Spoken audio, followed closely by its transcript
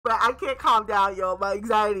but I can't calm down, yo. My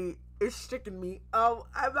anxiety is stricken me. I'm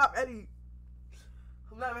not ready.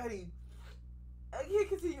 I'm not ready. I can't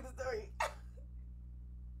continue the story.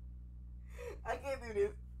 I can't do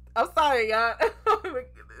this. I'm sorry, y'all. Oh my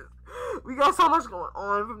goodness. We got so much going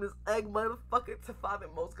on, from this egg motherfucker to Father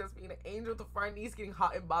Moscas being an angel to Fridays getting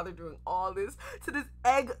hot and bothered doing all this, to this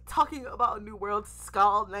egg talking about a new world,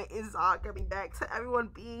 Skull Knight is coming back, to everyone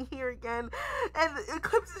being here again, and the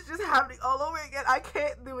eclipse is just happening all over again. I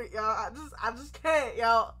can't do it, y'all. I just can't,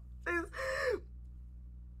 y'all.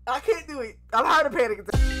 I can't do it. I'm having a panic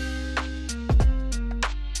attack.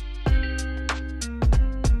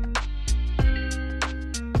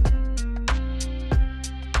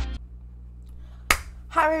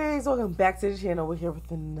 Hi guys, welcome back to the channel. We're here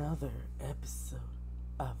with another episode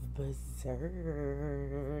of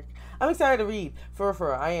Berserk. I'm excited to read, for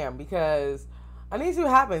real, I am, because I need to see what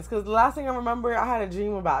happens, because the last thing I remember, I had a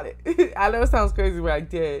dream about it. I know it sounds crazy, but I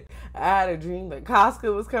did. I had a dream that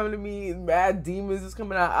Casca was coming to me, and mad demons was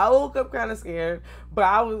coming out. I woke up kind of scared, but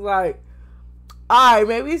I was like, alright,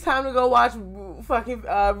 maybe it's time to go watch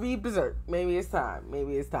read Berserk. Maybe it's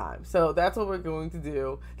time. So that's what we're going to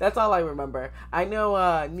do. That's all I remember. I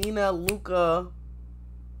know Nina, Luca,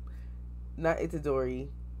 not Itadori,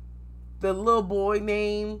 the little boy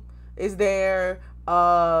name is there.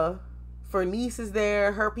 Fernice is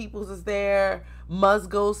there. Her Peoples is there.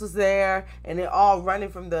 Musgos is there. And they're all running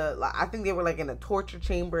from the, I think they were like in a torture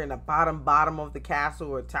chamber in the bottom of the castle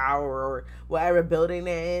or tower or whatever building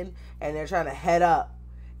they're in. And they're trying to head up.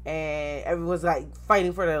 And everyone's like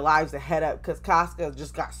fighting for their lives to head up, because Casca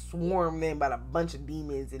just got swarmed in by a bunch of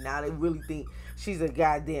demons. And now they really think she's a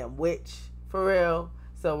goddamn witch. For real.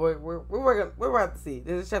 So we're about to see.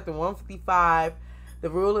 This is chapter 155. The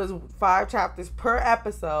rule is 5 chapters per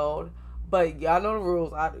episode. But y'all know the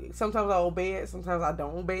rules. Sometimes I obey it. Sometimes I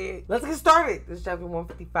don't obey it. Let's get started. This is chapter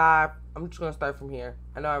 155. I'm just going to start from here.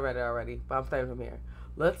 I know I read it already, but I'm starting from here.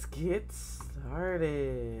 Let's get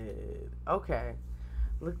started. Okay.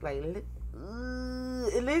 It looks like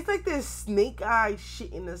this snake eye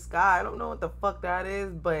shit in the sky. I don't know what the fuck that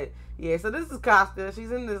is. But yeah, so this is Casca.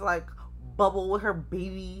 She's in this like bubble with her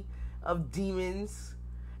baby of demons.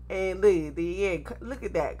 And look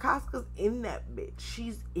at that. Casca's in that bitch.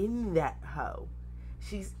 She's in that hoe.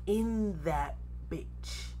 She's in that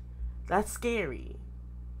bitch. That's scary.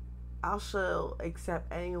 I shall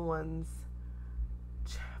accept anyone's...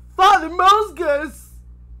 Father Moscas!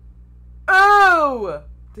 Oh!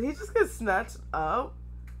 Did he just get snatched up?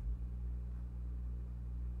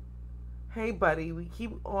 Hey, buddy. We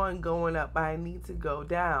keep on going up, but I need to go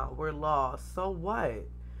down. We're lost. So what?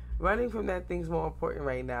 Running from that thing's more important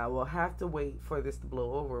right now. We'll have to wait for this to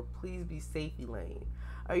blow over. Please be safe, Elaine.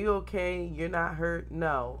 Are you okay? You're not hurt?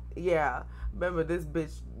 No. Yeah. Remember, this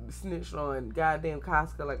bitch snitched on goddamn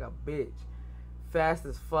Casca like a bitch. Fast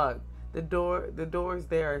as fuck. The doors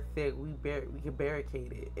there are thick. We can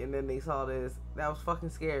barricade it. And then they saw this. That was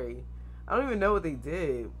fucking scary. I don't even know what they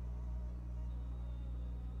did.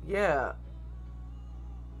 Yeah.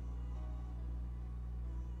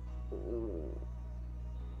 Ooh.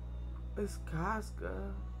 It's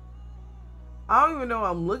Casca. I don't even know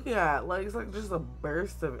what I'm looking at. Like, it's like just a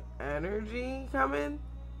burst of energy coming.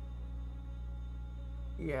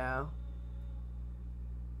 Yeah.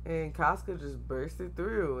 And Casca just bursted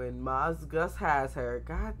through, and Maz Gus has her.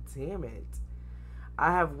 God damn it.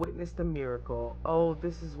 I have witnessed a miracle. Oh,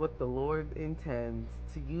 this is what the Lord intends.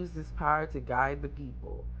 To use this power to guide the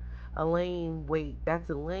people. Elaine, wait, that's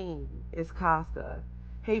Elaine. It's Casca.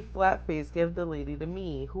 Hey, Flatface, give the lady to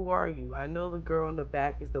me. Who are you? I know the girl in the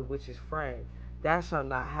back is the witch's friend. That shall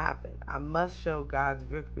not happen. I must show God's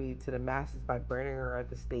victory to the masses by burning her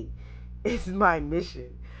at the stake. It's my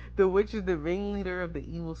mission. The witch is the ringleader of the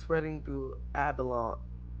evil spreading through Albion.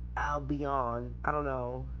 I don't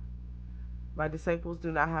know. My disciples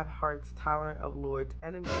do not have hearts tolerant of Lord's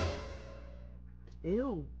enemies.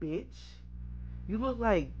 Ew, bitch. You look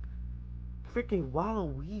like freaking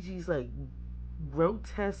Waluigi's like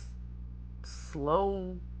grotesque,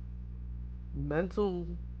 slow,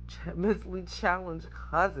 mentally challenged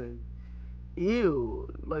cousin. Ew,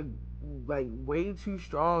 like way too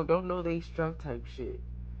strong. Don't know they strength type shit.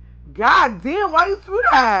 God damn, why you threw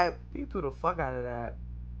that? You threw the fuck out of that.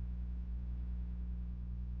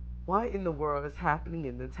 What in the world is happening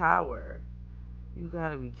in the tower? You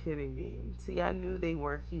gotta be kidding me. See, I knew they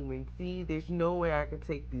weren't human. See, there's no way I could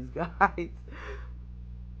take these guys.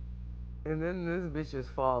 And then this bitch is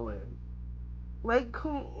falling. Like,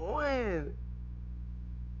 come on.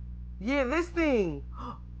 Yeah, this thing.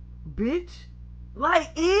 Bitch.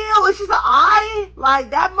 Like, ew, it's just an eye?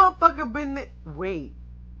 Like, that motherfucker been there. Wait.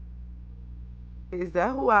 Is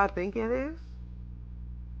that who I think it is?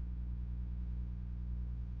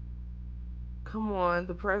 Come on,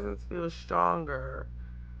 the presence feels stronger.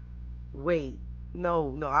 Wait,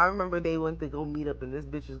 no, I remember they went to go meet up and this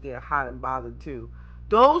bitch was getting hot and bothered too.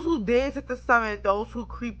 Those who dance at the summit, those who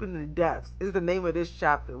creep in the depths is the name of this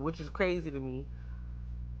chapter, which is crazy to me.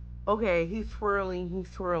 Okay, he's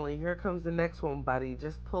twirling. Here comes the next one, buddy.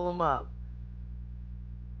 Just pull him up.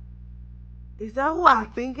 Is that who I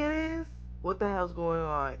think it is? What the hell's going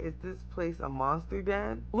on? Is this place a monster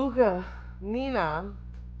den? Luca, Nina,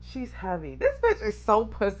 she's heavy. This bitch is so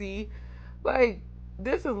pussy. Like,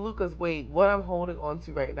 this is Luca's weight. What I'm holding on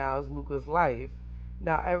to right now is Luca's life.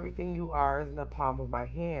 Now everything you are is in the palm of my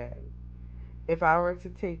hand. If I were to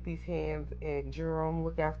take these hands and Jerome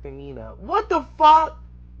look after Nina. What the fuck?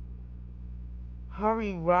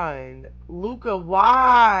 Hurry, run. Luca,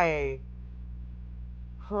 why?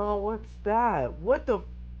 Huh, what's that? What the?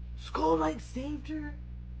 Skull Knight saved her?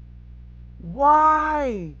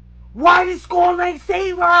 Why? Why did Skull Knight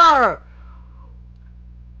save her?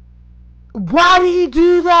 Why did he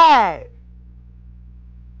do that?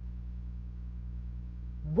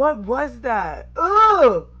 What was that?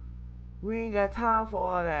 Ugh! We ain't got time for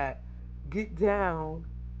all that. Get down.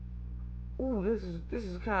 Ooh, this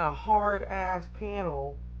is kind of hard ass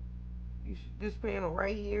panel. This panel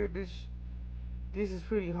right here, this is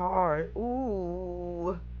pretty hard.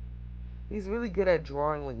 Ooh, he's really good at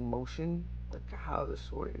drawing like motion, like how the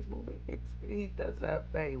sword is moving. He does that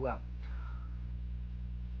very well.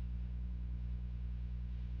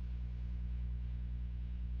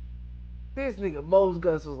 This nigga Mose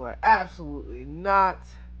Gus was like, absolutely not.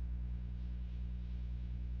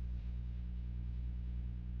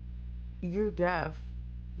 You're deaf,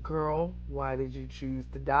 girl. Why did you choose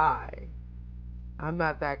to die? I'm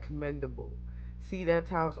not that commendable. See, that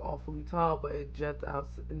tower's awfully tall, but it juts out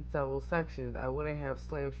in several sections. I wouldn't have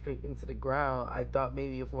slammed straight into the ground. I thought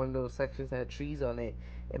maybe if one of those sections had trees on it,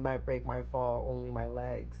 it might break my fall, only my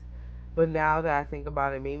legs. But now that I think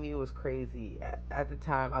about it, maybe it was crazy. At the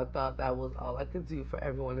time, I thought that was all I could do for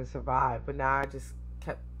everyone to survive.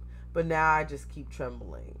 Kept. But now I just keep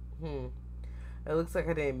trembling. It looks like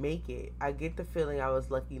I didn't make it. I get the feeling I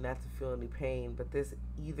was lucky not to feel any pain, but this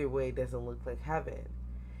either way doesn't look like heaven.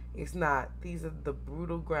 It's not. These are the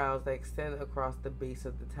brutal grounds that extend across the base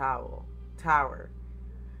of the tower.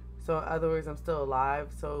 So in other words, I'm still alive,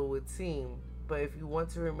 so it would seem. But if you want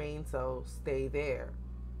to remain so, stay there.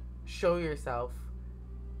 Show yourself.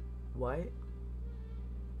 What?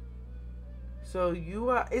 So you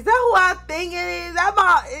are, is that who I think it is? That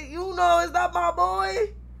my, is that my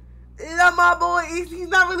boy? Is that my boy? He's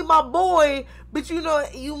not really my boy, but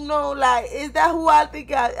like, is that who I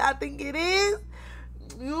think I think it is?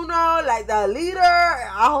 Like the leader?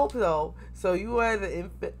 I hope so. So you are the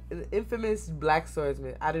infamous black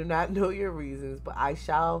swordsman. I do not know your reasons, but I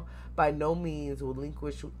shall by no means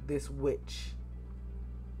relinquish this witch.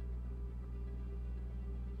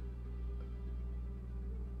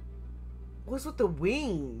 What's with the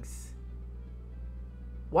wings?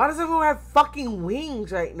 Why does everyone have fucking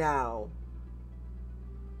wings right now?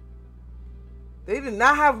 They did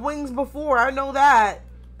not have wings before. I know that.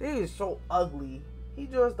 They are so ugly. He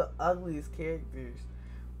draws the ugliest characters.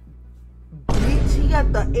 Bitch, he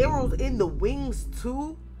got the arrows in the wings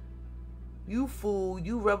too? You fool,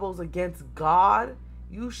 you rebels against God.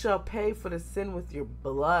 You shall pay for the sin with your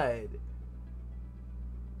blood.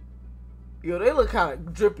 Yo, they look kind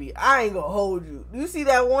of drippy. I ain't gonna hold you. You see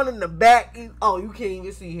that one in the back? Oh, you can't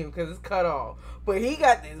even see him because it's cut off. But he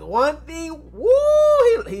got this one thing.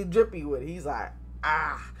 Woo! He drippy with it. He's like,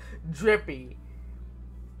 drippy.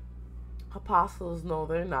 Apostles, no,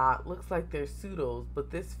 they're not. Looks like they're pseudos. But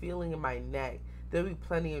this feeling in my neck, there'll be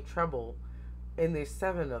plenty of trouble. And there's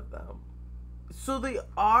 7 of them. So they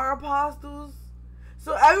are apostles?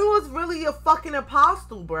 So everyone's really a fucking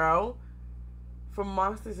apostle, bro. From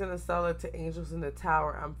monsters in the cellar to angels in the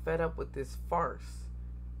tower, I'm fed up with this farce.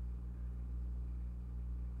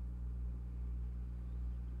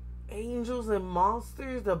 Angels and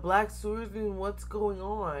monsters? The black swordsman? What's going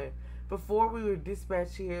on? Before we were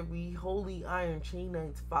dispatched here, we holy iron chain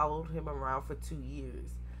knights followed him around for 2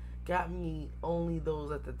 years. Got me only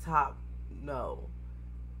those at the top? No.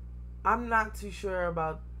 I'm not too sure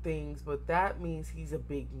about things, but that means he's a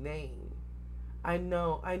big name. I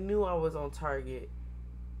knew I was on target.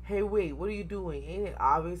 Hey, wait, what are you doing? Ain't it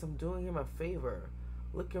obvious I'm doing him a favor?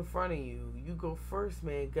 Look in front of you. You go first,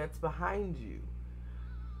 man. Guts behind you.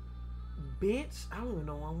 Bitch, I don't even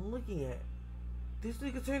know what I'm looking at. This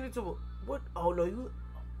nigga turned into a, what? Oh, no, you,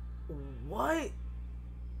 what?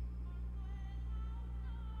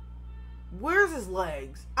 Where's his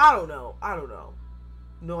legs? I don't know.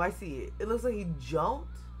 No, I see it. It looks like he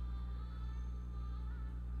jumped.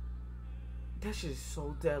 That shit is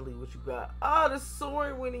so deadly. What you got? Oh, the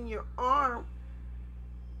sword went in your arm.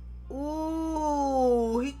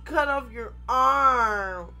 Ooh, he cut off your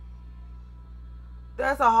arm.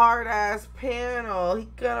 That's a hard ass panel. He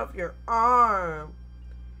cut off your arm.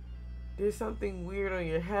 There's something weird on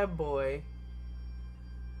your head, boy.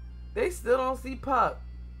 They still don't see Puck.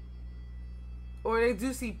 Or they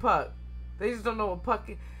do see Puck. They just don't know what Puck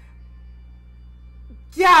is.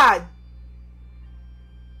 God!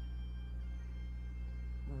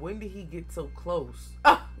 When did he get so close?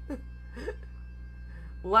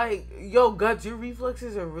 Like, yo, Guts, your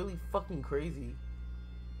reflexes are really fucking crazy.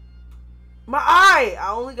 My eye!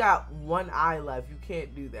 I only got one eye left. You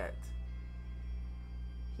can't do that.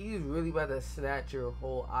 He's really about to snatch your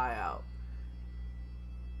whole eye out.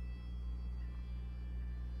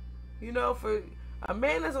 You know, for a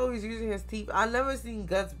man that's always using his teeth, I never seen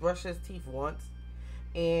Guts brush his teeth once.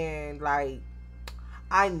 And, like,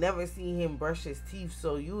 I never seen him brush his teeth,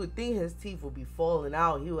 so you would think his teeth would be falling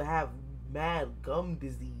out. He would have mad gum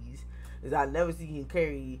disease. Cause I never seen him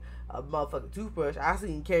carry a motherfucking toothbrush. I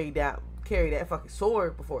seen him carry that fucking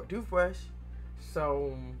sword before a toothbrush.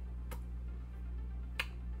 So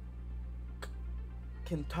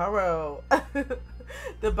Kentaro,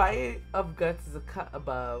 the bite of Guts is a cut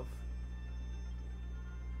above.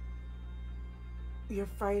 You're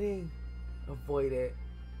fighting. Avoid it.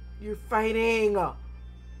 You're fighting.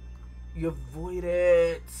 You avoid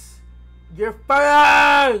it. You're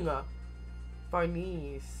fighting.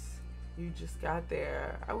 Farnese, you just got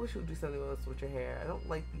there. I wish you would do something else with your hair. I don't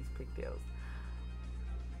like these pigtails.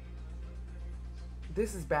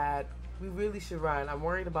 This is bad. We really should run. I'm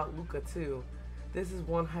worried about Luca too. This is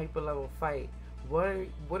one hyper level fight. What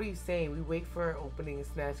are you saying? We wait for her opening and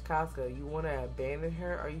snatch Casca. You want to abandon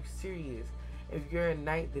her? Are you serious? If you're a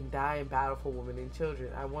knight, then die in battle for women and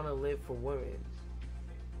children. I want to live for women.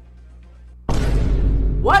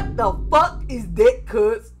 What the fuck is that,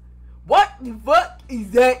 cuz? What the fuck is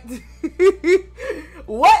that?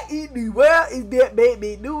 What in the world is that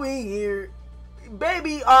baby doing here?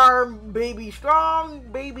 Baby arm, baby strong,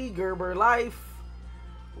 baby Gerber life.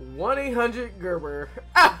 1-800-GERBER.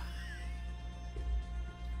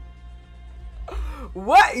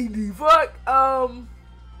 What in the fuck?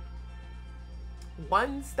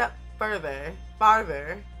 One step farther.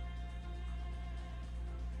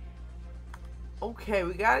 Okay,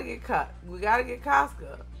 we gotta get cut. We gotta get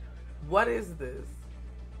Casca. What is this?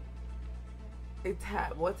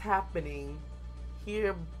 What's happening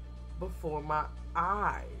here before my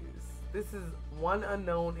eyes? This is one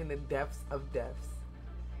unknown in the depths of depths.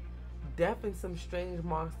 Death and some strange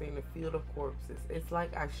monster in the field of corpses. It's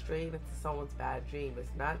like I strayed into someone's bad dream. It's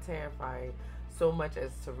not terrifying so much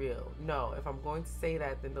as surreal. No, if I'm going to say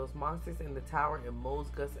that, then those monsters in the tower and Mo's,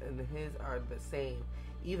 Gus, and his are the same.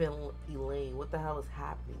 Even Elaine, what the hell is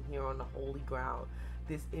happening here on the holy ground?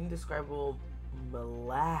 This indescribable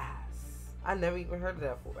morass. I never even heard of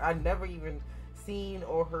that before. I never even seen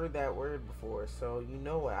or heard that word before. So you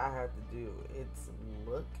know what I have to do. It's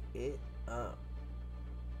look it up.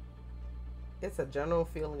 It's a general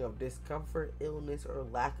feeling of discomfort, illness, or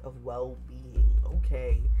lack of well-being.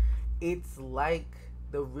 Okay. It's like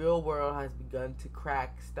the real world has begun to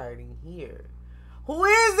crack starting here. Who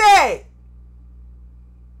is it?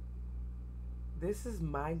 This is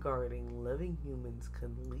my garden. Living humans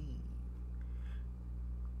can leave.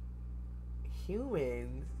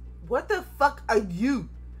 Humans? What the fuck are you?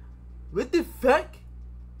 What the fuck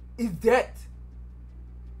is that?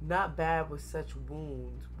 Not bad with such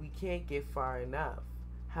wounds. We can't get far enough.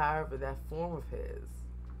 However, that form of his.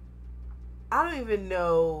 I don't even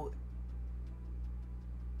know.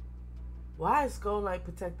 Why is Skull Knight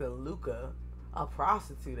protecting Luca, a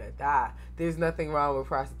prostitute that died? There's nothing wrong with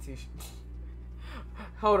prostitution.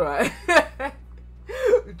 Hold on.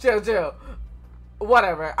 Chill.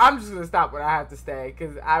 Whatever. I'm just going to stop where I have to stay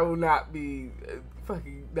because I will not be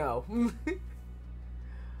fucking... No.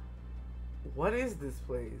 What is this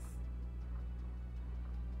place?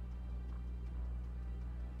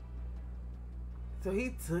 So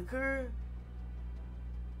he took her?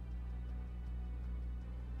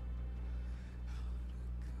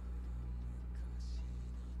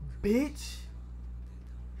 Bitch.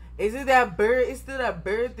 Is it that bird? It's still that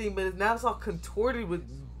bird thing, but now it's all contorted with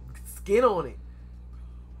skin on it.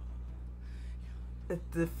 A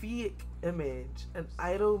deific image, an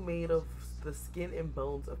idol made of the skin and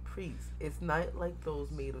bones of priests. It's not like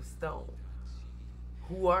those made of stone.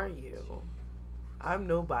 Who are you? I'm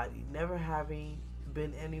nobody, never having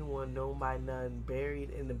been anyone known by none,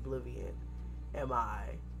 buried in oblivion. Am I?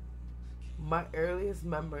 My earliest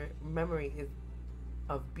memory is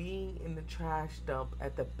of being in the trash dump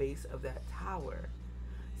at the base of that tower.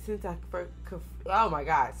 Oh my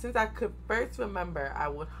god, since I could first remember, I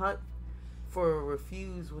would hunt for a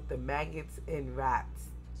refuge with the maggots and rats.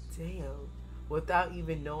 Damn, without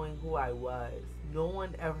even knowing who I was. No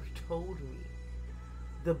one ever told me.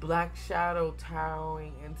 The black shadow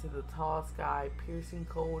towering into the tall sky, piercing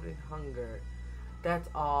cold and hunger. That's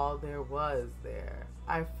all there was there.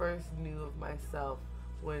 I first knew of myself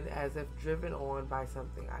when, as if driven on by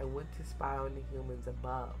something, I went to spy on the humans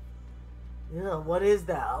above. Yeah, what is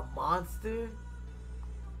that? A monster?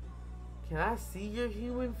 Can I see your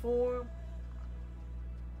human form?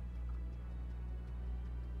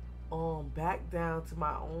 Back down to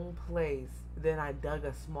my own place. Then I dug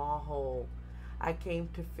a small hole. I came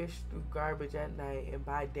to fish through garbage at night, and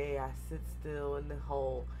by day I sit still in the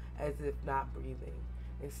hole as if not breathing.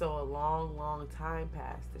 And so a long, long time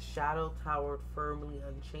passed. The shadow towered firmly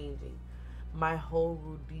unchanging. My hole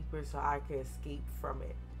grew deeper so I could escape from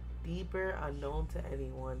it. Deeper, unknown to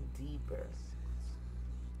anyone, deeper.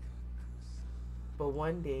 But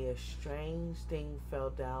one day a strange thing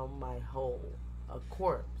fell down my hole. A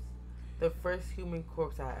corpse. The first human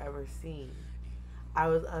corpse I ever seen. I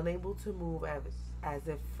was unable to move as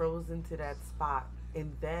if frozen to that spot,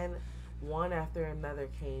 and then one after another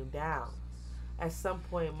came down. At some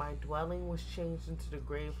point, my dwelling was changed into the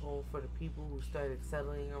grave hole for the people who started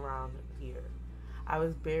settling around here. I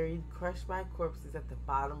was buried, crushed by corpses at the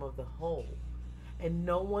bottom of the hole, and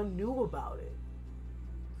no one knew about it.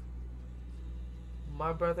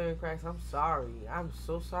 My brother in Christ, I'm sorry. I'm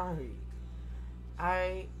so sorry.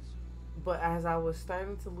 But as I was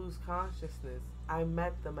starting to lose consciousness, I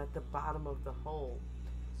met them at the bottom of the hole.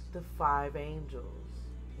 The 5 angels.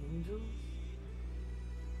 Angels?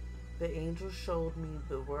 The angels showed me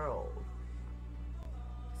the world.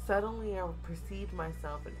 Suddenly I perceived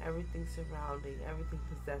myself and everything surrounding, everything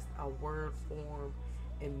possessed a word, form,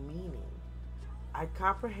 and meaning. I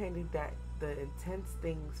comprehended that the intense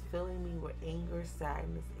things filling me were anger,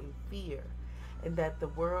 sadness, and fear, and that the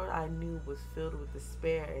world I knew was filled with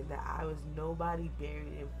despair, and that I was nobody,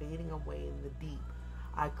 buried and fading away in the deep.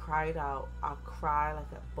 I cried out. I cried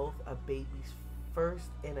like both a baby's first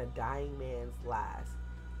and a dying man's last,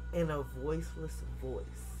 in a voiceless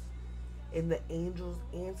voice. And the angels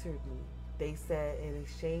answered me. They said, in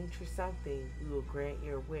exchange for something, we will grant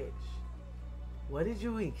your wish. What did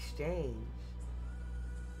you exchange?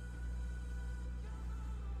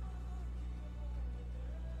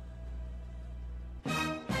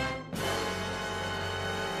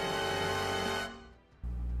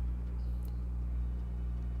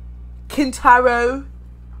 Kintaro,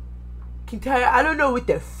 I don't know what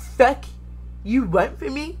the fuck you want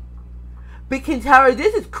from me, but Kintaro,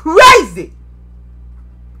 this is crazy.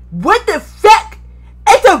 What the fuck?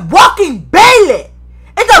 It's a walking belly.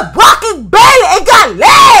 It's a walking belly. It got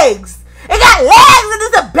legs. It got legs and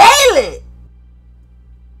it's a belly.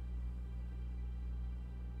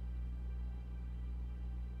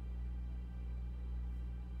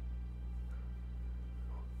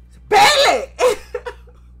 It's a belly.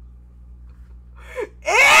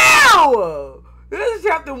 Ew! This is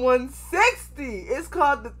chapter 160. It's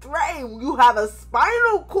called The Throne. You have a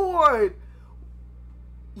spinal cord.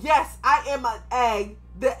 Yes, I am an egg.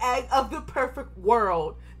 The egg of the perfect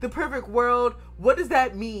world. The perfect world, what does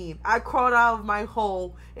that mean? I crawled out of my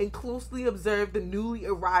hole and closely observed the newly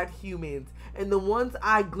arrived humans, and the ones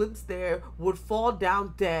I glimpsed there would fall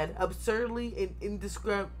down dead, absurdly and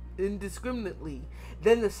indiscriminately.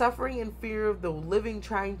 Then the suffering and fear of the living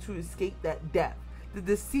trying to escape that death. The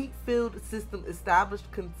deceit-filled system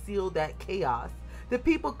established concealed that chaos. The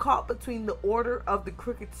people caught between the order of the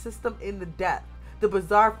crooked system and the death. The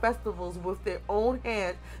bizarre festivals with their own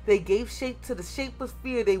hands, they gave shape to the shapeless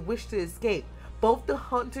fear they wished to escape. Both the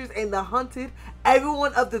hunters and the hunted,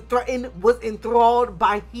 everyone of the threatened was enthralled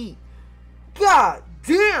by heat. God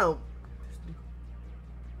damn!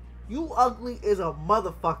 You ugly as a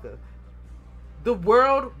motherfucker. The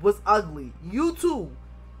world was ugly. You too.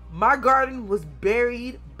 My garden was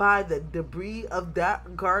buried by the debris of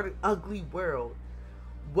that garden ugly world.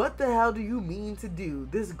 What the hell do you mean to do?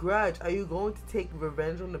 This grudge, are you going to take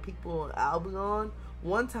revenge on the people of Albion?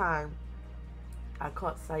 One time, I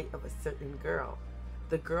caught sight of a certain girl.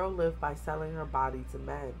 The girl lived by selling her body to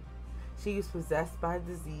men. She was possessed by a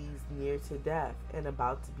disease near to death and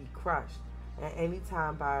about to be crushed at any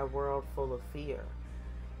time by a world full of fear.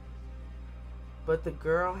 But the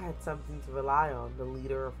girl had something to rely on, the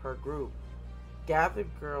leader of her group. Gathered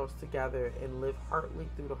girls together and lived heartily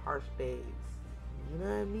through the harsh days. You know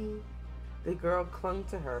what I mean? The girl clung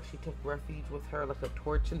to her. She took refuge with her like a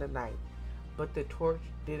torch in the night. But the torch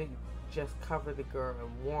didn't just cover the girl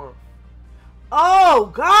in warmth.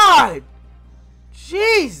 Oh, God!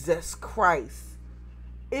 Jesus Christ!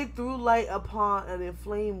 It threw light upon an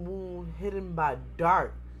inflamed wound hidden by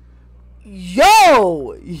dark.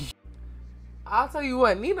 Yo! I'll tell you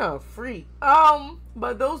what, Nina a freak.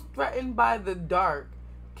 But those threatened by the dark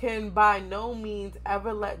can by no means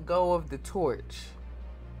ever let go of the torch.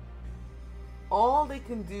 All they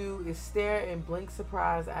can do is stare in blank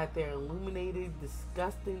surprise at their illuminated,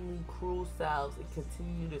 disgustingly cruel selves and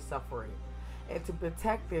continue to suffer it. And to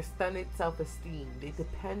protect their stunted self-esteem, they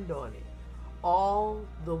depend on it, all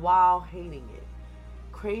the while hating it.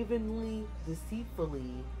 Cravenly,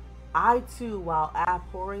 deceitfully, I too, while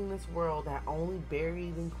abhorring this world that only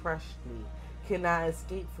buried and crushed me, cannot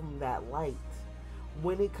escape from that light.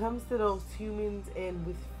 When it comes to those humans and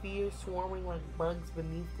with fear swarming like bugs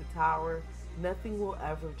beneath the tower, nothing will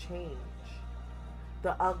ever change.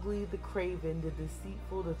 The ugly, the craven, the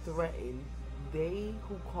deceitful, the threatened, they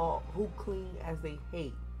who cling as they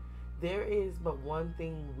hate. There is but one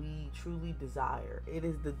thing we truly desire. It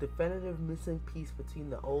is the definitive missing piece between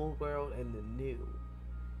the old world and the new.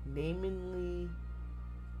 Namely,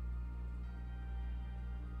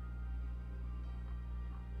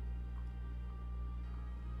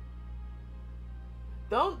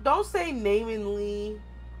 don't say namely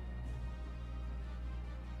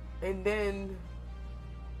and then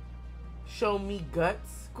show me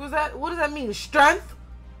guts. Cause what does that mean? Strength?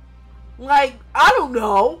 Like, I don't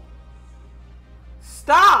know.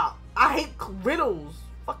 Stop. I hate riddles.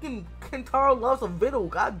 Fucking Kentaro loves a riddle.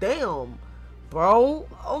 Goddamn. Bro.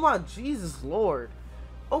 Oh my Jesus Lord.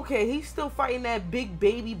 Okay, he's still fighting that big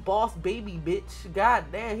baby boss baby bitch. God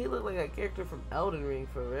damn, he looked like a character from Elden Ring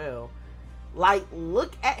for real. Like,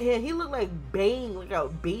 look at him. He looked like Bane, like a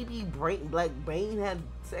baby brain. Like Bane had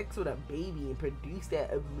sex with a baby and produced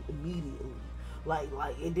that immediately. Like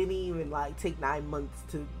it didn't even like take 9 months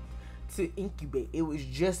to incubate. It was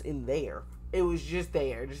just in there. It was just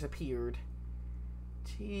there. It just appeared.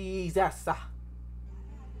 Jesus.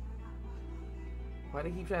 Why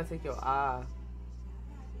did he try to take your eye?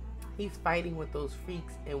 He's fighting with those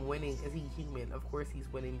freaks and winning. Is he human? Of course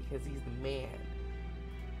he's winning because he's the man.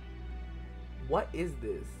 What is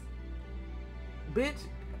this? Bitch.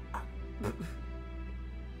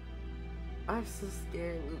 I'm so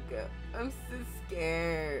scared, Luca. I'm so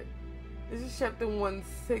scared. This is chapter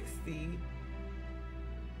 160.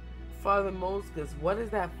 Father Moscas, what is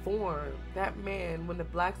that form? That man, when the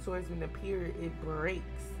black swordsman appeared, it breaks.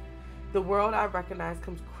 The world I recognize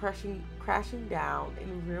comes crashing down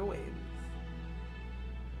in ruins.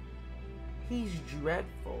 He's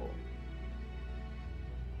dreadful.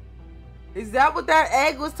 Is that what that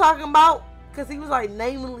egg was talking about? Because he was like,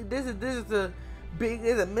 namely, this is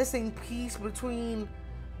a missing piece between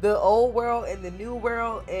the old world and the new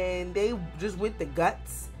world, and they just went the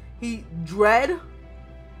guts. He dread.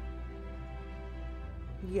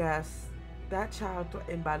 Yes, that child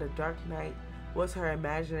threatened by the dark night was her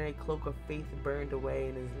imaginary cloak of faith burned away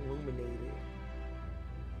and is illuminated.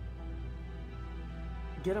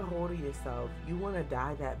 Get a hold of yourself. You want to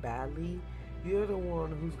die that badly? You're the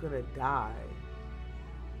one who's gonna die.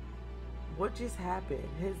 What just happened?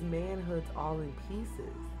 His manhood's all in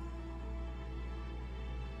pieces.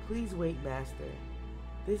 Please wait, Master.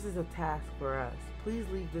 This is a task for us. Please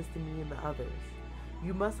leave this to me and the others.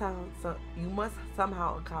 You must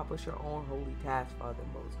somehow accomplish your own holy task, Father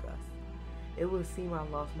Moscas. It would seem I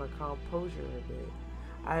lost my composure a bit.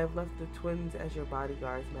 I have left the twins as your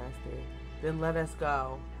bodyguards, Master. Then let us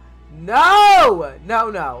go. No!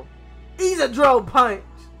 No. He's a drill punch.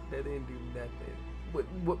 That didn't do nothing.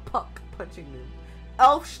 With Puck punching him.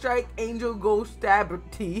 Elf strike, angel go stabber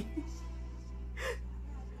T.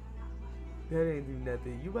 That ain't do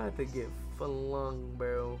nothing. You about to get flung,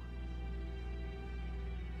 bro.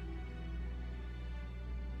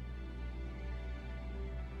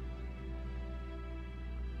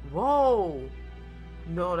 Whoa.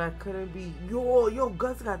 No, that couldn't be. Your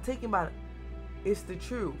guts got taken by it. It's the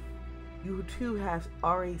truth. You too have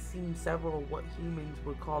already seen several what humans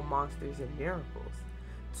would call monsters and miracles.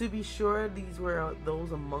 To be sure, these were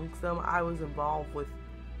those amongst them I was involved with,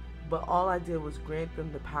 but all I did was grant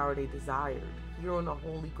them the power they desired. Here on the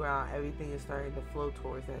holy ground, everything is starting to flow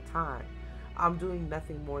towards that time. I'm doing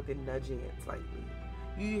nothing more than nudging it slightly.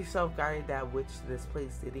 You yourself guided that witch to this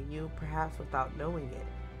place, didn't you? Perhaps without knowing it.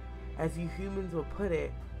 As you humans will put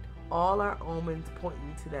it, all our omens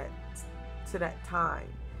pointing to that time.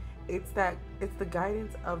 It's the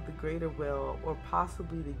guidance of the greater will, or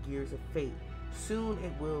possibly the gears of fate. Soon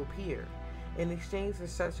it will appear. In exchange for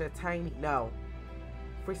such a tiny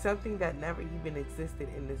For something that never even existed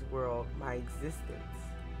in this world, my existence.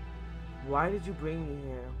 Why did you bring me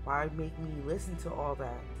here? Why make me listen to all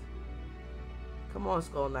that? Come on,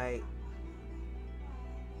 Skull Knight.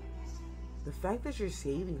 The fact that you're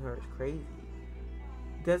saving her is crazy.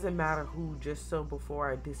 Doesn't matter who, just so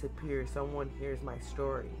before I disappear, someone hears my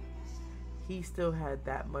story. He still had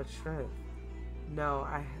that much strength. No,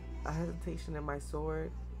 a hesitation in my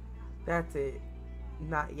sword. That's it.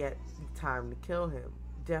 Not yet the time to kill him.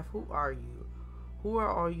 Jeff, who are you? Who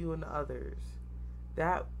are all you and the others?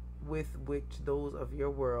 That with which those of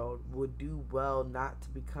your world would do well not to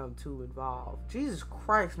become too involved. Jesus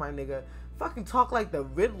Christ, my nigga. Fucking talk like the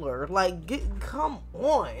Riddler. Like, come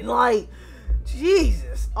on. Like,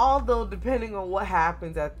 Jesus. Although, depending on what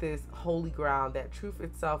happens at this holy ground, that truth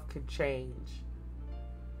itself could change.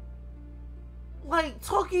 Like,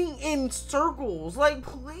 talking in circles. Like,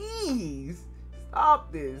 please.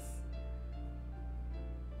 Stop this.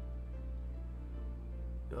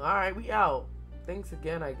 Alright, we out. Thanks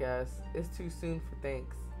again, I guess. It's too soon for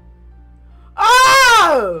thanks.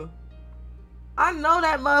 Oh! I know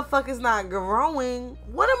that motherfucker's not growing.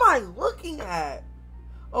 What am I looking at?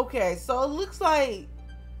 Okay, so it looks like...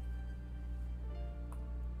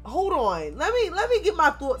 Hold on. Let me get my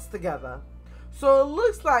thoughts together. So it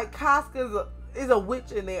looks like Casca is a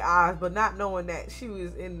witch in their eyes, but not knowing that she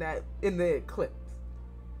was in the eclipse.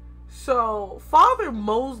 So Father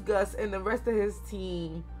Mosgus and the rest of his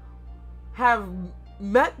team have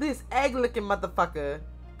met this egg-licking motherfucker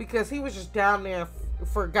because he was just down there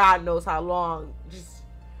for God knows how long. Just,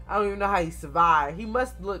 I don't even know how he survived. He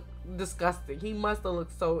must look disgusting. He must have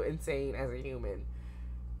looked so insane as a human.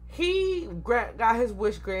 He got his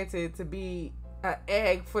wish granted to be an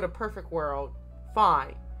egg for the perfect world.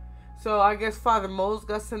 Fine. So I guess Father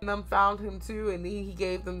Mosgus and them found him too, and he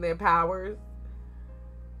gave them their powers.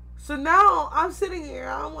 So now I'm sitting here,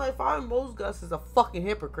 I'm like, Father Mosgus is a fucking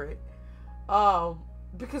hypocrite.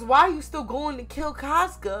 Because why are you still going to kill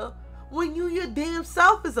Casca when you your damn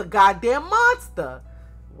self is a goddamn monster?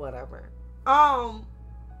 Whatever. I'm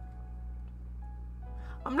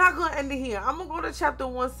not gonna end it here. I'm gonna go to chapter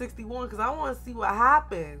 161 because I want to see what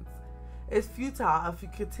happens. It's futile. If you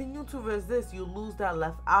continue to resist, you lose that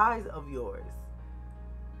left eye of yours.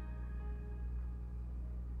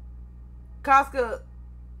 Casca,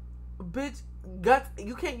 bitch, guts.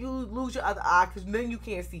 You can't lose your other eye because then you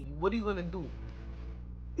can't see. What are you gonna do?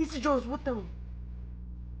 Each of yours with them.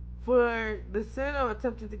 For the sin of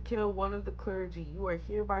attempting to kill one of the clergy, you are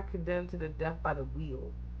hereby condemned to the death by the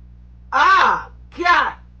wheel. Ah!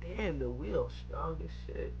 God damn, the wheel strong as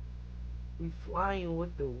shit. We flying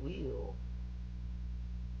with the wheel.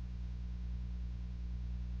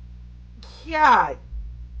 God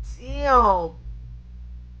damn.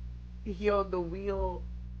 Yo, the wheel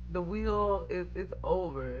is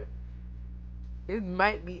over. It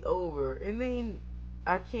might be over. And then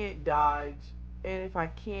I can't dodge. And if I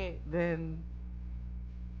can't, then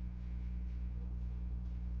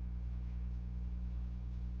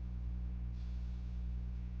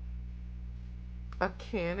a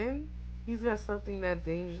cannon? He's got something that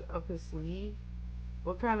dangerous up his sleeve?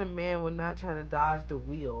 What kind of man would not try to dodge the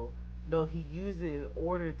wheel? No, he used it in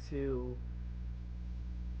order to...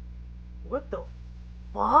 What the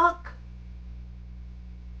fuck?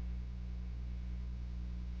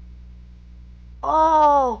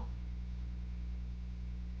 Oh!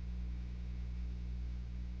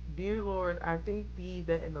 Dear Lord, I thank thee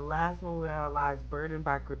that in the last moment of our lives, burdened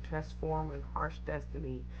by grotesque form and harsh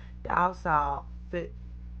destiny, fit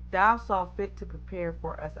thou saw fit to prepare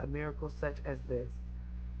for us a miracle such as this.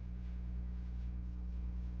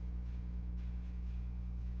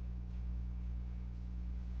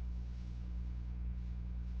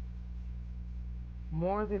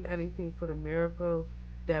 More than anything for the miracle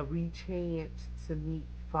that we chanced to meet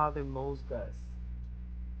Father Mosgus.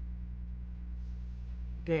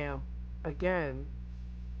 Damn. Again.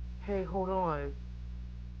 Hey, hold on.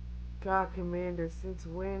 God Commander, since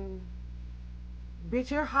when?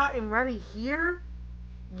 Bitch, you're hot and ready here?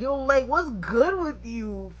 Yo, like, what's good with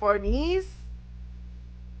you, Farnese?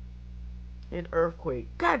 An earthquake.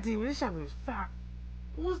 God damn it, this chapter is fat.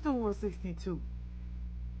 What's the 162?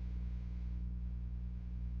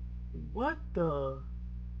 What the?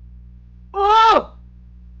 Oh!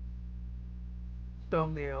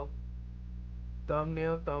 Thumbnail.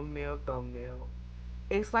 Thumbnail, thumbnail, thumbnail.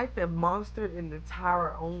 It's like the monster in the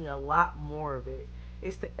tower, only a lot more of it.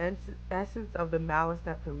 It's the essence of the malice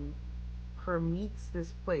that permeates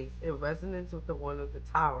this place in resonance with the one of the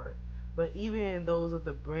tower. But even those of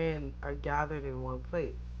the brand are gathered in one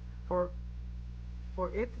place. For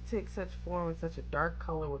it to take such form in such a dark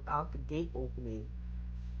color without the gate opening,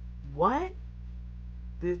 What?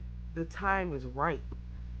 The time is right.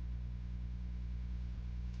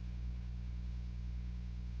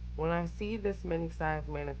 When I see this many signs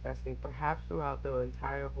manifesting, perhaps throughout the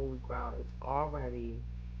entire holy ground, it's already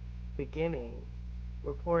beginning.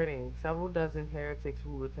 Reporting, several dozen heretics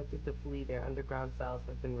who attempted to flee their underground cells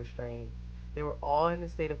have been restrained. They were all in a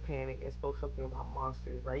state of panic and spoke something about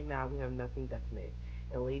monsters. Right now, we have nothing definite.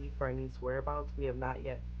 And Lady Fernie's whereabouts, we have not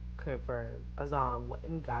yet confirmed. Azam, what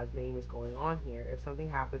in God's name is going on here? If something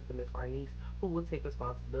happens to Miss Farnese, who will take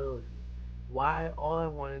responsibility? Why all I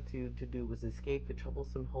wanted to do was escape the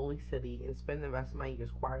troublesome holy city and spend the rest of my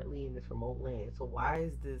years quietly in this remote land. So why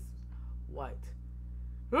is this what?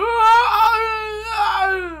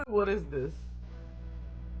 What is this?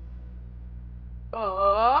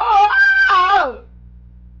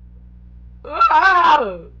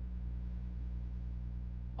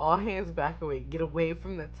 All hands back away. Get away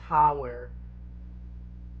from the tower.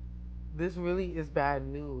 This really is bad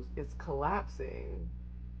news. It's collapsing.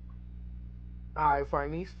 Alright,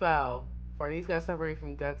 Farnese fell. Farnese got separated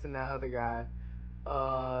from Guts and that other guy.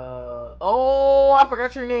 Oh, I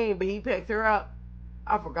forgot your name, but he picked her up.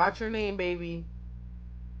 I forgot your name, baby.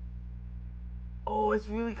 Oh, it's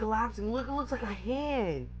really collapsing. Look, it looks like a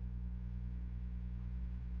hand.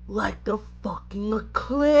 Like the fucking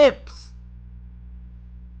eclipse.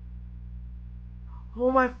 Oh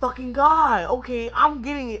my fucking god. Okay, I'm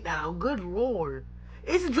getting it now. Good lord.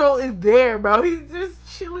 Isidro is there, bro. He's just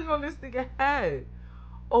chilling on this nigga head.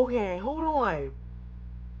 Okay, hold on.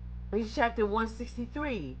 He's chapter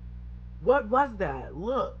 163. What was that?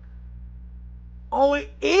 Look. Oh, it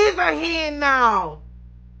is a hand now.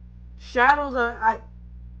 Shadows are...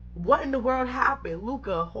 What in the world happened?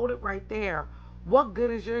 Luca, hold it right there. What good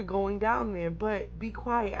is your going down there? But be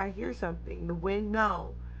quiet. I hear something. The wind,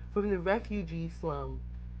 no. From the refugee slum.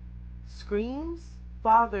 Screams?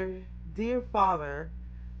 Father, dear father.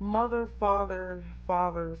 Mother, father,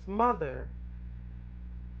 father's mother.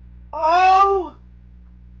 Oh!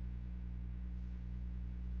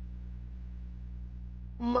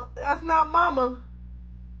 That's not mama.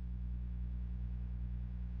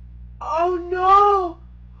 Oh no!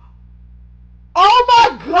 Oh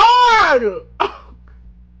my god!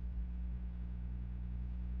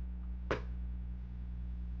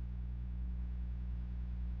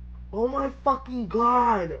 Oh my fucking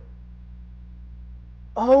god!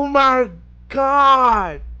 Oh my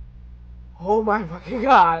god! Oh my fucking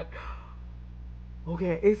god!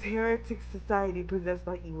 Okay, it's heretic society possessed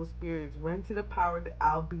by evil spirits. Run to the power that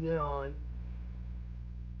I'll be on.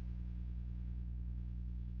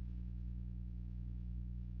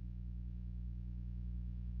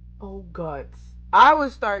 Oh guts. I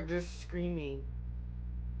would start just screaming.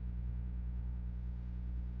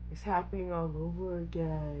 It's happening all over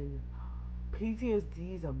again.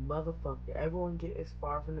 PTSD is a motherfucker. Everyone get as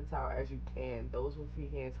far from the tower as you can. Those with free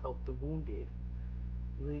hands help the wounded.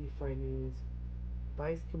 Lady Finance,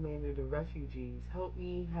 Vice Commander, the refugees. Help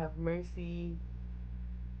me, have mercy.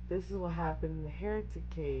 This is what happened in the Heretic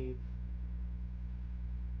Cave.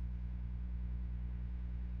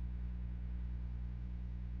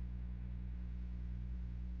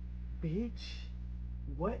 Bitch.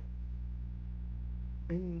 What?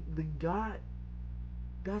 And the god,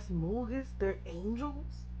 that's Mogus? They're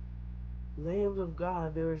angels? Lambs of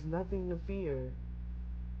God, there is nothing to fear.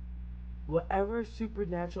 Whatever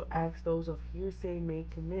supernatural acts those of hearsay may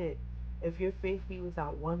commit, if your faith be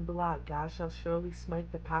without one blot, God shall surely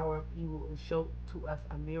smite the power of evil and show to us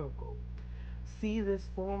a miracle. See this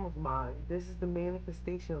form of mine. This is the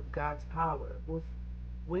manifestation of God's power, with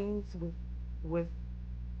wings with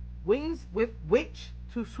wings with which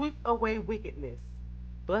to sweep away wickedness.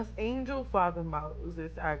 Bless Angel Father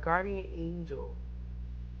Moses, our guardian angel.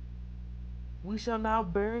 We shall now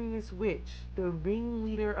burn this witch, the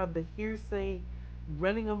ringleader of the hearsay,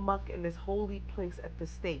 running amok in this holy place at the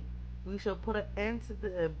stake. We shall put an end to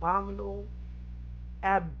the abominable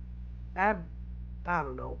ab ab I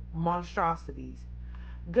don't know, monstrosities.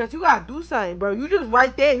 Cause you gotta do something, bro. You just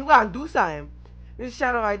right there. You gotta do something. This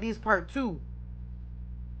Shadow ID's part 2.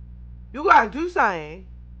 You gotta do something.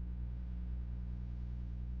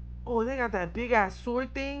 Oh, they got that big ass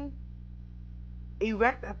sword thing.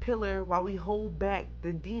 Erect a pillar while we hold back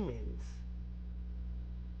the demons.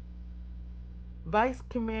 Vice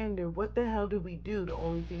Commander, what the hell did we do? The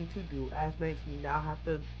only thing to do. As nights we now have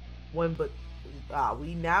to one but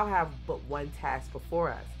we now have but one task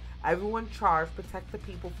before us. Everyone charged, protect the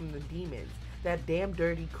people from the demons. That damn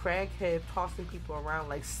dirty crackhead tossing people around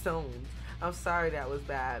like stones. I'm sorry that was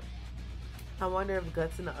bad. I wonder if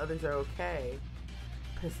Guts and the others are okay.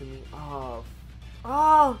 Pissing me off.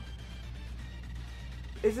 Oh!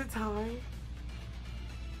 Is it time?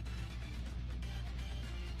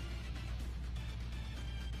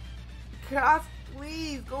 Cass,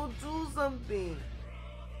 please go do something.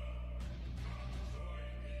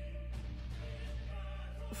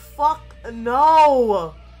 Fuck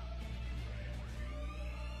no.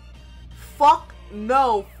 Fuck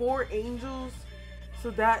no. 4 angels.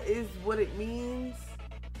 So that is what it means.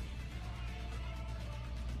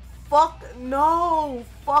 Fuck no.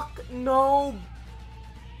 Fuck no.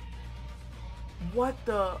 What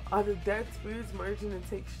the? Are the dead spirits merging and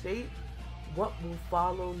take shape? What will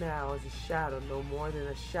follow now is a shadow, no more than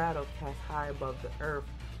a shadow cast high above the earth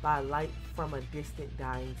by light from a distant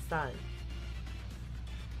dying sun.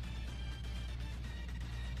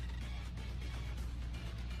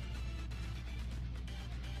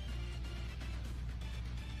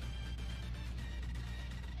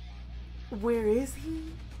 Where is he?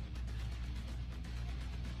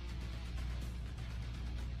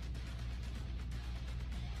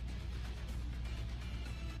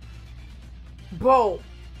 Bro,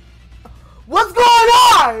 what's going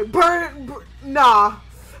on? Nah.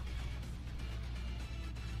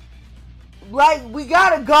 Like, we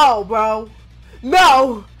gotta go, bro.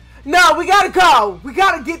 No, we gotta go. We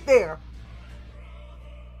gotta get there.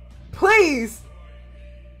 Please.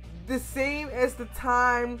 The same as the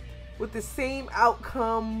time with the same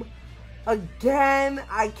outcome. Again,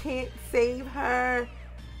 I can't save her.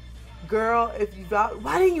 Girl, if you got,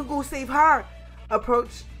 why didn't you go save her?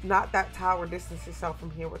 Approach not that tower, distance yourself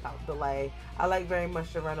from here without delay. I like very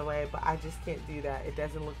much to run away, but I just can't do that. It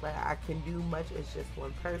doesn't look like I can do much as just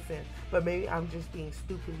one person, but maybe I'm just being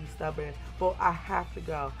stupidly stubborn. But I have to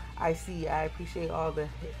go. I see. I appreciate all the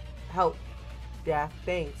help. Death,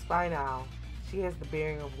 thanks. Bye now. She has the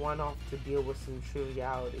bearing of one off to deal with some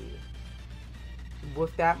triviality.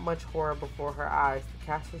 With that much horror before her eyes, to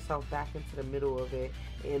cast herself back into the middle of it,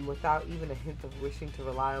 and without even a hint of wishing to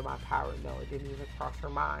rely on my power. No, it didn't even cross her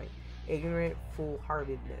mind. Ignorant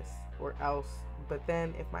foolhardiness, or else. But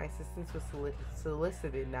then, if my assistance was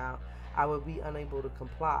solicited now, I would be unable to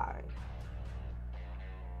comply.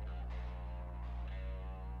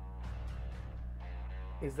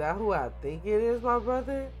 Is that who I think it is, my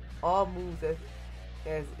brother? All moves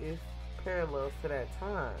as if parallels to that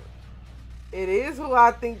time. It is who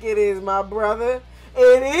I think it is, my brother.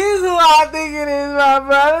 It is who I think it is, my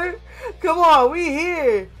brother. Come on, we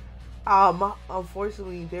here.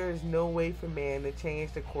 Unfortunately, there is no way for man to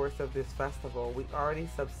change the course of this festival. We already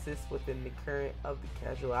subsist within the current of the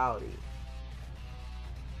casuality.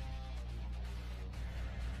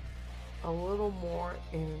 A little more,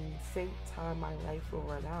 and in the same time, my life will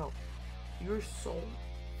run out. You're so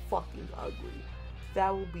fucking ugly. That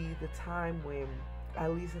will be the time when,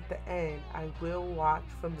 at least at the end, I will watch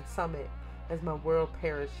from the summit as my world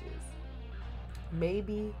perishes.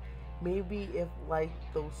 Maybe if, like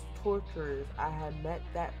those torturers, I had met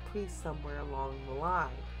that priest somewhere along the line,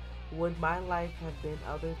 would my life have been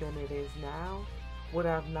other than it is now? Would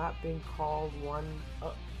I have not been called one?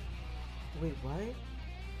 Wait, what?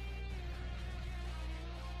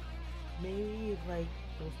 Maybe if, like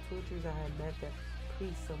those torturers, I had met that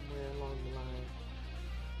priest somewhere along the line.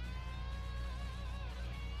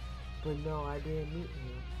 But no, I didn't meet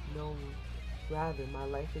him. No, rather, my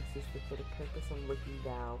life existed for the purpose of looking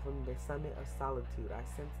down from the summit of solitude. I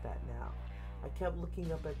sense that now. I kept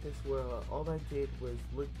looking up at this world. All I did was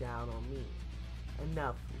look down on me.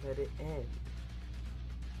 Enough, let it end.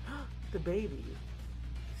 The baby.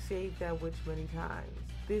 Saved that witch many times.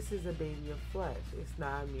 This is a baby of flesh. It's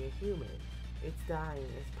not a mere human. It's dying,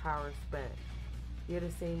 its power spent. You're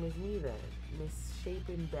the same as me then,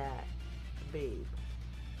 misshapen bat, babe.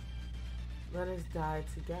 Let us die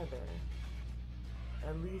together.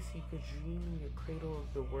 At least you could dream in your cradle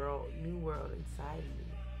of the world, new world inside me.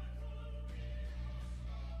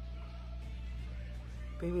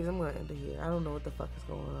 Babies, I'm gonna end it here. I don't know what the fuck is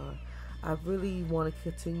going on. I really want to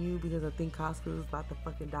continue because I think Costco is about to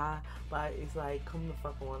fucking die, but it's like, come the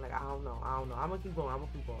fuck on. Like, I don't know. I'm gonna keep going. I'm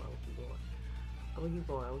gonna keep going.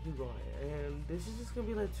 And this is just gonna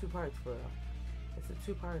be like 2 parts for real. It's a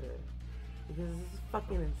 2-parter because this is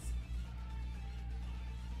fucking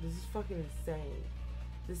insane.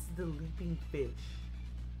 This is the leaping fish.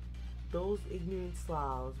 Those ignorant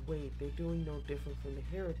Slavs, wait, they're doing no different from the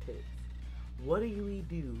heretics. What do we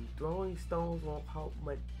do? Throwing stones won't help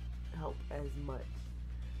as much.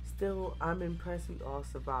 Still, I'm impressed we all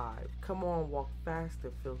survived. Come on, walk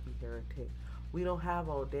faster, filthy heretic. We don't have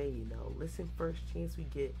all day, you know. Listen, first chance we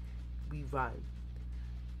get, we run.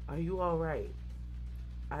 Are you alright?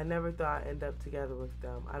 I never thought I'd end up together with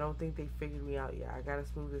them. I don't think they figured me out yet. I gotta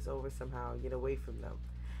smooth this over somehow and get away from them.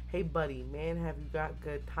 Hey buddy, man, have you got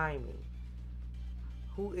good timing?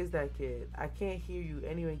 Who is that kid? I can't hear you.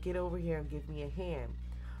 Anyway, get over here and give me a hand.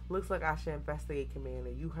 Looks like I should investigate,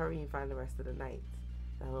 Commander. You hurry and find the rest of the knights.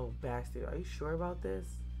 That little bastard. Are you sure about this?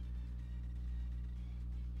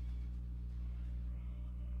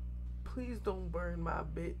 Please don't burn my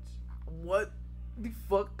bitch. What the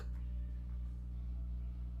fuck?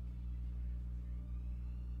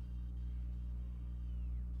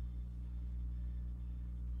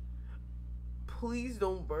 Please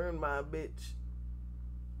don't burn my bitch.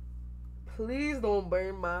 Please don't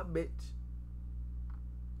burn my bitch.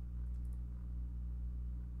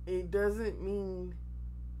 It doesn't mean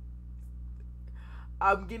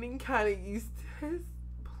I'm getting kind of used to this.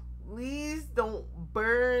 Please don't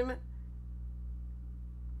burn.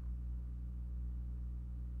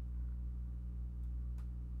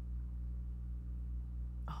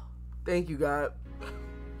 Oh, thank you, God.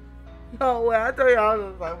 No way, I tell you, I was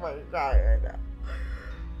just like fucking crying right now.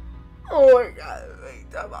 Oh my God,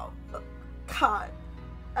 wait, talk about God.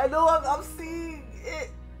 I know I'm seeing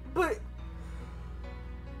it, but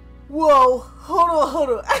whoa, hold on.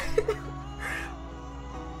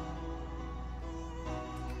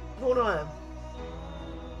 Hold on.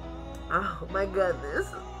 Oh my goodness.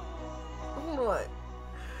 Hold on.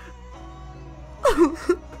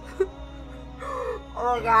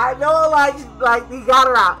 Oh my God, I know like you got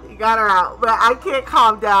her out, but I can't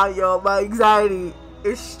calm down, yo. My anxiety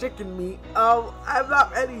is stricken me. I'm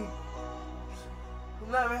not ready.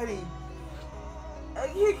 I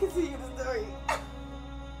can't continue the story.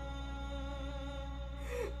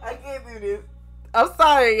 I can't do this. I'm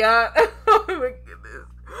sorry, y'all. Oh my goodness.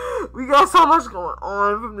 We got so much going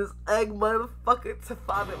on, from this egg motherfucker to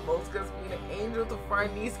Father Moscas being an angel to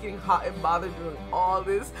Friend Niece getting hot and bothered doing all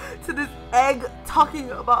this, to this egg talking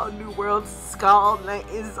about a new world, Skull Knight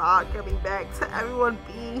is coming back, to everyone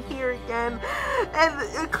being here again, and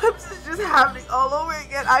the eclipse is just happening all over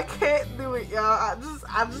again. I can't do it, y'all.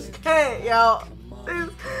 I just can't, y'all.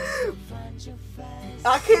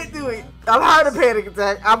 I can't do it. I'm having a panic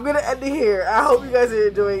attack. I'm gonna end it here. I hope you guys are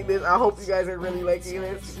enjoying this. I hope you guys are really liking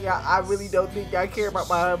this. Yeah, I really don't think y'all care about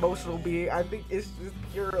my emotional being. I think it's just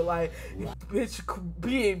pure like bitch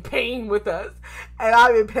be in pain with us, and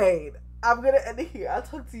I'm in pain. I'm gonna end it here. I'll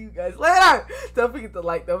talk to you guys later. Don't forget to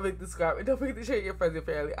like, don't forget to subscribe, and don't forget to share with your friends and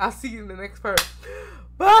family. I'll see you in the next part.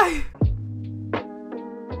 Bye.